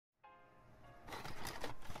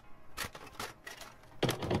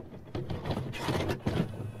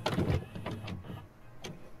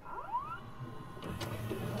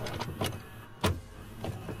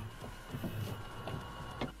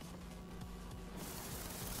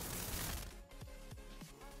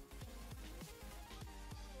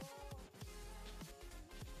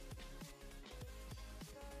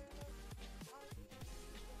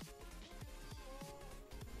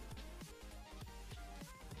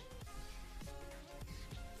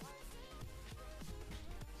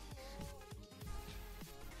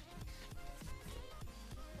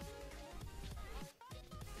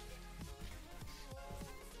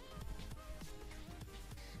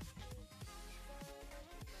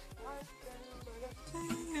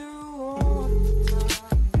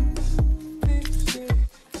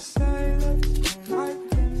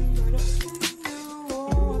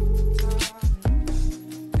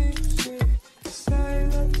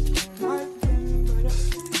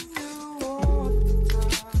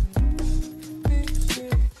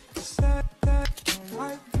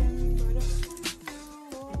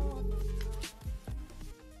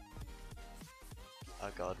Oh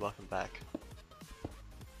god, welcome back.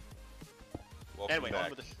 Welcome Anyway, back. on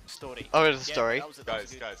with the story. Oh, it's a Yeah, story. that was a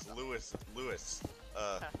good- Guys,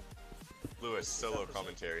 Lewis, solo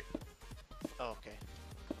commentary. Oh, okay.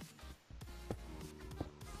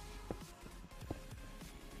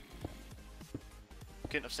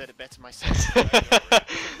 Couldn't have said it better myself.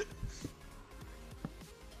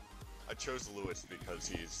 I chose Lewis because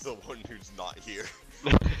he's the one who's not here.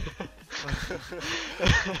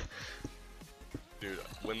 Dude,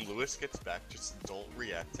 when Lewis gets back, just don't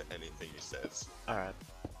react to anything he says. Alright.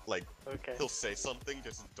 Like, Okay. he'll say something,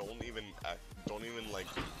 just don't even like,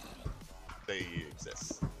 say he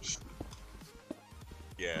exists.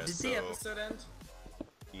 Yeah, Did so... the episode end?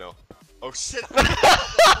 No. Oh shit!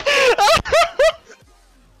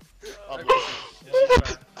 Oh,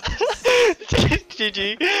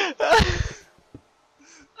 GG.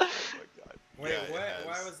 Oh my god. Wait, Yeah, what? it has.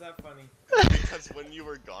 Why was that funny? Because when you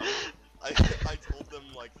were gone, I told them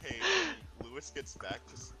like, hey, when Lewis gets back,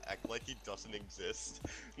 just act like he doesn't exist.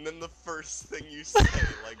 And then the first thing you say,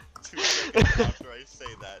 like 2 seconds after I say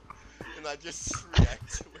that, and I just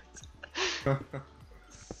react to it.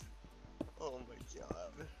 Oh my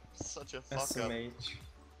god. Such a fuck up. SMH.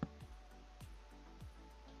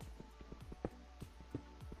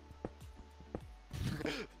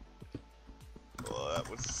 Oh, that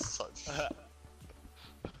was such...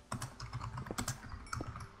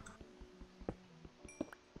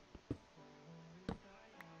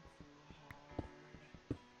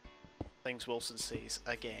 things Wilson says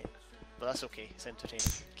again. But that's okay, it's entertaining.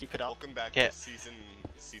 Keep it up. Welcome back Yeah. to season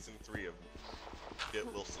 3 of Get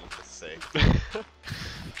Wilson to say.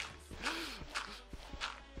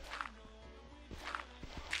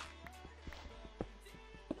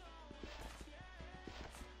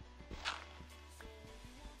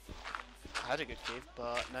 I had a good cave,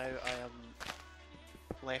 but now I am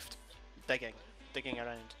left digging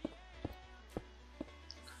around.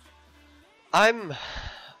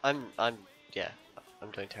 Yeah,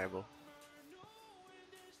 I'm doing terrible.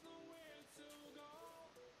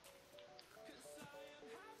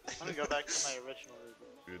 I'm gonna go back to my original review.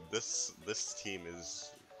 Dude, this team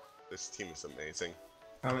is amazing.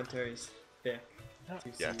 Commentaries. Yeah.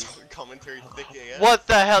 Yeah, commentary thick AF. What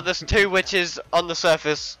the hell? There's 2 witches on the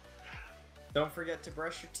surface. Don't forget to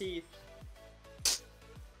brush your teeth.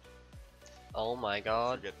 Oh my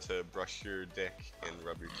god. Forget to brush your dick and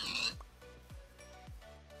rub your teeth.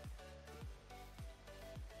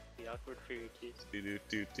 Be awkward for your teeth.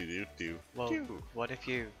 Do. Well, what if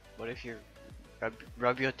you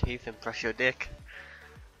rub your teeth and brush your dick?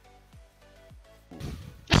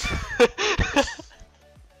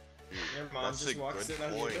 Your mom That's just a walks good in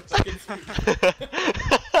on you. point. with fucking food.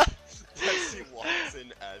 Yes, he walks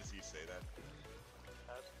in as you say that.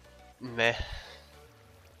 Meh.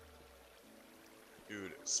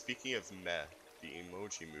 Dude, speaking of meh, the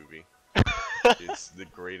Emoji Movie is the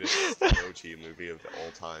greatest emoji movie of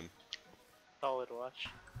all time. Solid watch.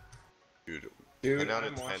 Dude, Dude, 10 out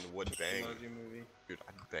I'm of 10 watching would the bang. Emoji Movie. Dude,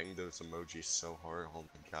 I banged those emojis so hard, oh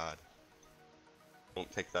my god. Don't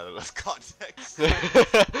take that out of context. Oh my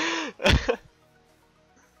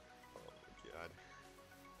god.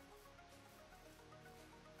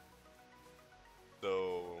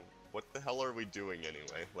 So, what the hell are we doing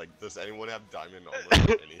anyway? Like, does anyone have diamond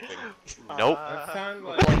armor or anything? Nope. I found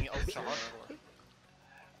We're like playing ultra hardcore.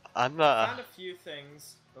 I'm I found a few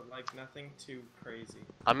things, but like nothing too crazy.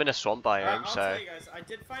 I'm in a swamp biome, I'll so tell you guys, I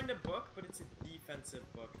did find a book, but it's a defensive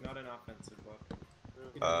book, not an offensive book.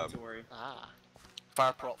 You don't need to worry. Ah.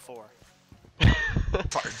 Fire Prop 4.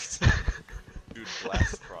 Parked. Dude,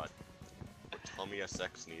 Blast Prod. What Tommy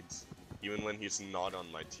SX needs. Even when he's not on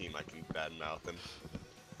my team, I can badmouth him.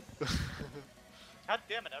 God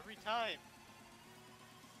damn it, every time!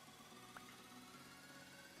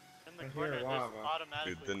 In the I corner, hear there's lava.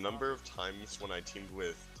 automatically Dude, the number of times when I teamed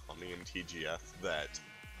with Tommy and TGF that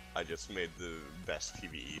I just made the best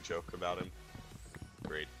PvE joke about him.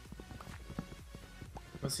 Great.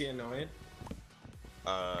 Was he annoyed?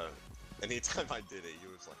 Anytime I did it, he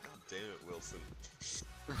was like, God damn it, Wilson.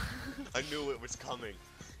 I knew it was coming.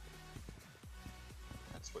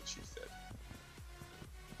 That's what she said.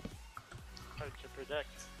 hard to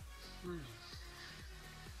predict.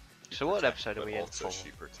 So what episode are But we in also for? she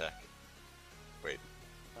protect. Wait.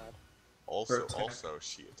 Bad. Also, Protect.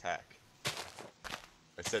 she attack.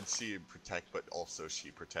 I said she protect, but also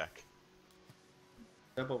she protect.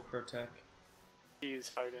 Double protect. She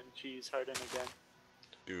used Harden. She used Harden again.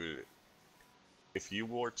 Dude, if you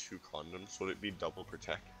wore 2 condoms, would it be double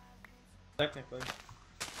protect? Technically.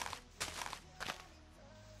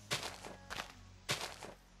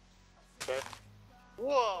 Okay.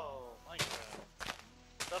 Whoa! Minecraft.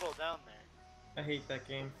 Settle down there. I hate that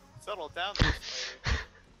game. Settle down there, Spider.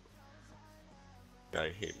 Yeah, I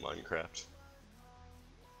hate Minecraft.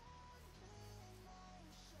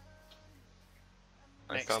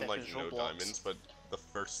 I Next found step like is no Roblox. diamonds, but the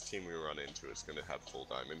first team we run into is gonna have full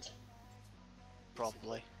diamonds.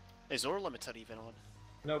 Probably. Is Ore Limiter even on?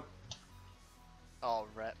 Nope. Oh,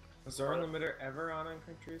 rip. Was Zora Limiter ever on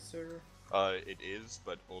Country's server? It is,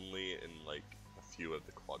 but only in like a few of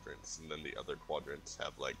the quadrants, and then the other quadrants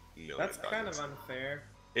have like million That's kind diamonds. of unfair.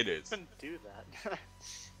 It is. Couldn't do that.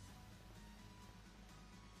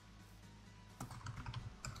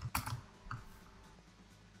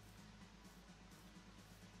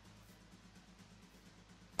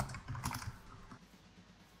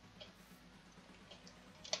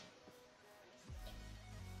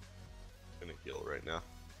 Gonna heal right now.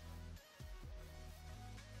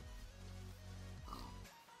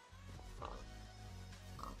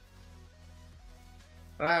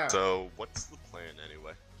 Ah, So, what's the plan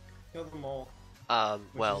anyway? kill them all.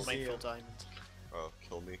 Well, is- Mindful Diamond. Oh,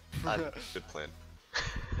 kill me. I'm, Good plan.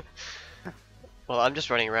 well, I'm just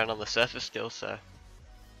running around on the surface still, so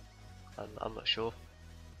I'm not sure.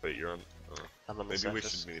 Wait, you're on. I'm on the Maybe we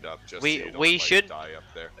surface. should meet up just We- so you don't, we like, should- die up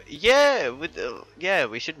there. Yeah, yeah,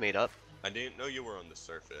 we should meet up. I didn't know you were on the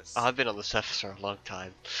surface. I've been on the surface for a long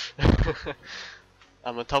time.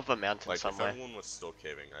 I'm on top of a mountain Like, somewhere. if everyone was still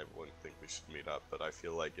caving, I wouldn't think we should meet up, but I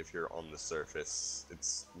feel like if you're on the surface,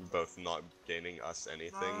 it's both not gaining us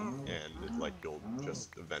anything, and like you'll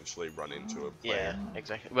just eventually run into a Yeah, player.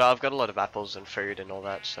 exactly. Well, I've got a lot of apples and food and all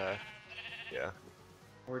that, so. Yeah.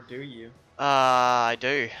 Or do you? I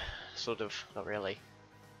do. Sort of, not really.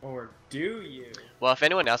 Or do you? Well, if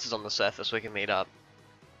anyone else is on the surface, we can meet up.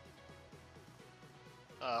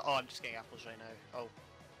 Oh, I'm just getting apples right now. Oh,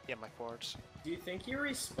 yeah, my cords. Do you think you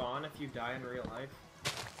respawn if you die in real life?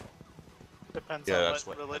 Depends Yeah, on that's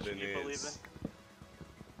what what religion heaven you believe is.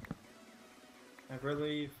 in. I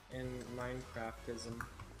believe in Minecraftism.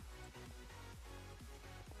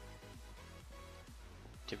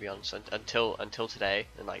 To be honest, until today,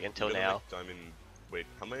 and like until I'm gonna now. make diamond. Wait,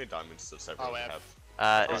 how many diamonds does Oh, everyone I have-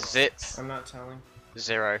 have? Oh, Zit I'm not telling.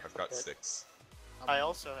 0. I've got Okay. 6. I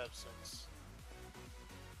also have 6.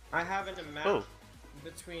 I have an amount Oh.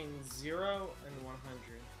 between 0 and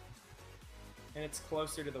 100. And it's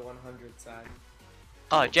closer to the 100 side.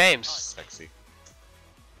 Oh, James, Sexy.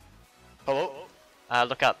 Hello?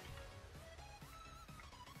 look up.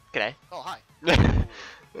 G'day. Oh, hi.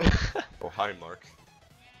 Oh, hi, Mark.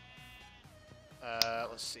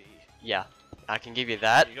 Let's see. Yeah, I can give you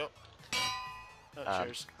that. There you go. Oh, Um,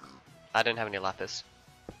 cheers. I don't have any lapis.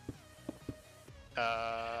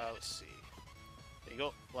 Let's see. There you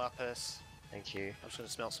go. Lapis. Thank you. I'm just gonna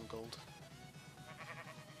smelt some gold.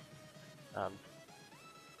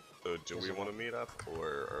 So, do we want to meet up,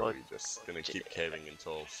 or are Well, we just gonna keep caving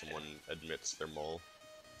until someone admits their mole?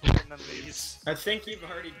 And then leaves. I think you've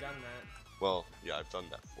already done that. Well, yeah, I've done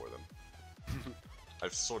that for them.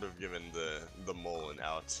 I've sort of given the mole an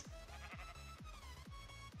out.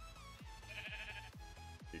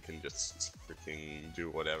 You can just freaking do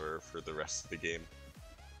whatever for the rest of the game.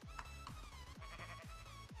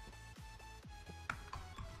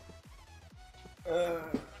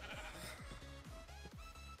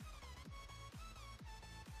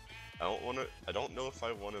 I don't know if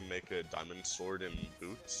I want to make a diamond sword and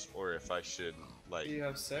boots, or if I should, like, Do you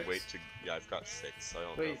have 6? wait to... Yeah, I've got 6. I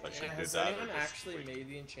don't know Wait, if I should do has that or anyone just actually wait. made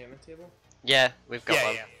the enchantment table? Yeah, we've got Yeah,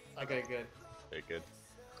 one. yeah. Okay, good. Okay, good.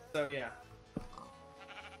 So yeah,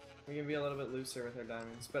 we can be a little bit looser with our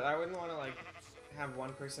diamonds, but I wouldn't want to like have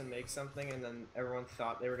one person make something and then everyone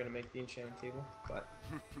thought they were gonna make the enchantment table, but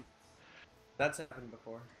that's happened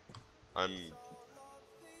before. What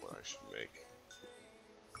I should make.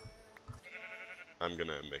 I'm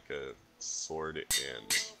gonna make a sword and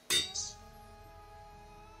boots.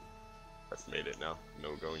 I've made it now.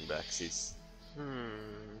 No going backsies.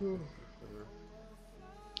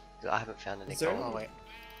 I haven't found any Is there gold. Oh, wait.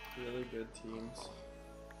 Really good teams.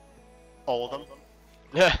 All of them?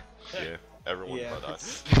 Yeah. Yeah, everyone Yeah. but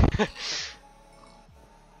us.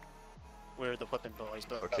 We're the whipping boys,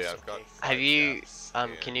 but Okay, that's I've got okay. 5 Have you, gaps can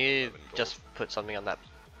and you 11 gold. just put something on that,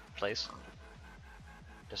 please?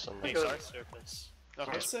 Just on Hey, the... Go to sorry. the surface.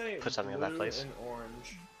 Okay. I'd say Put something in blue that place. and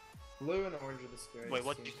orange. Blue and orange are the scariest. Wait,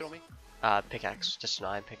 what did you teams. throw me? Pickaxe, just an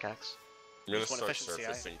iron pickaxe. I'm gonna Just one start efficiency,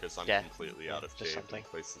 surfacing because I'm Yeah. completely Yeah, out of just cave something. and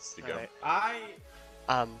places to go. Alright,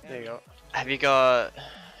 there you go. Have you got?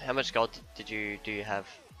 How much gold did you have?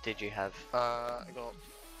 I got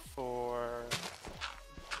 4.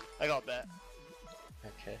 I got a bit.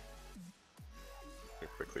 Okay. I'll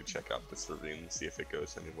quickly check out this ravine, see if it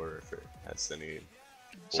goes anywhere, if it has any.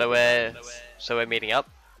 So we're meeting up.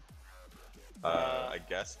 I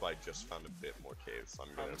guess, but I just found a bit more caves, so I'm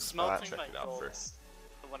gonna I'm smelting check my it out gold. first.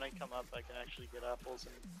 So when I come up, I can actually get apples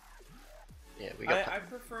and. Yeah, we got. I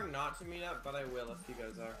prefer not to meet up, but I will if you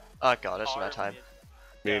guys are. Oh god, it's my time.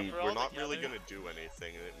 I mean, Yeah, we're we're all not really together. gonna do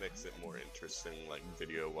anything, and it makes it more interesting, like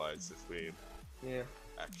video-wise, if we Yeah.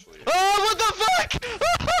 actually. Oh, what the fuck?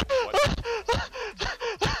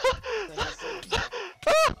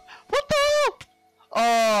 What the hell?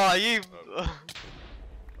 Oh, you. Okay,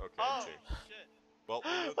 Oh see. shit! Well,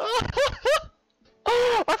 we know that.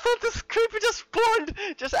 I thought this creeper just spawned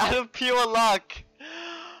just out of pure luck.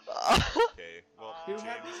 Okay, well, Who James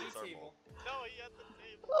had the is our table? mole. No, he had the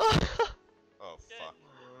table. Oh, Shit. fuck.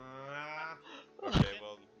 Ah. Okay,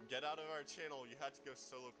 well, get out of our channel. You had to go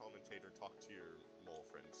solo commentator, talk to your mole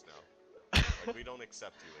friends now. Like, we don't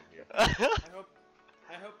accept you in here.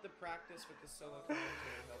 I hope the practice with the solo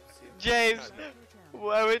commentary helps you. James,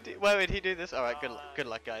 why would he do this? All right, good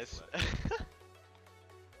luck, guys.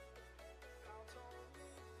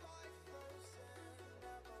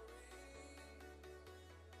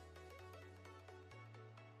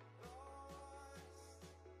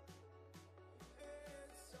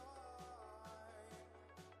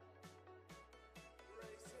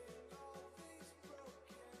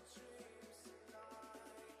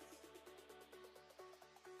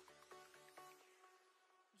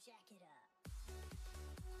 Jack it up.